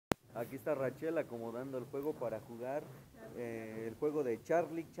Aquí está Rachel acomodando el juego para jugar el juego de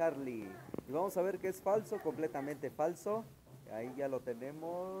Charly. Y vamos a ver que es falso, completamente falso. Ahí ya lo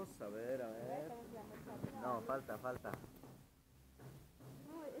tenemos. A ver, a ver. No, falta. No,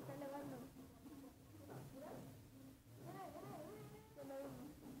 está elevando.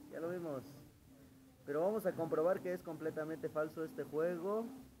 Ya lo vimos. Pero vamos a comprobar que es completamente falso este juego.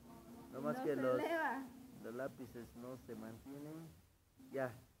 No más que los lápices no se mantienen.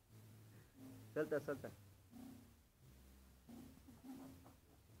 Ya. Salta.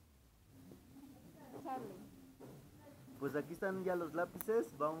 Charly. Pues aquí están ya los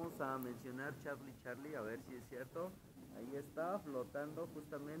lápices. Vamos a mencionar Charly, a ver si es cierto. Ahí está, flotando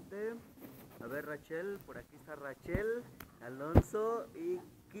justamente. A ver, Rachel, por aquí está Rachel, Alonso y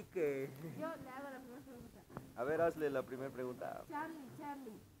Quique. Yo le hago la primera pregunta. A ver, hazle la primera pregunta.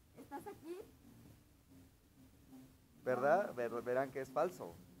 Charly, ¿estás aquí? ¿Verdad? Verán que es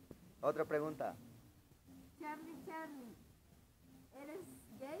falso. Otra pregunta. Charly, ¿eres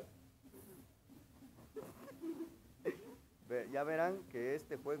gay? Ya verán que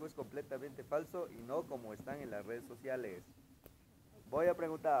este juego es completamente falso y no como están en las redes sociales. Voy a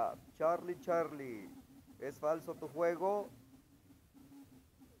preguntar, Charly, ¿es falso tu juego?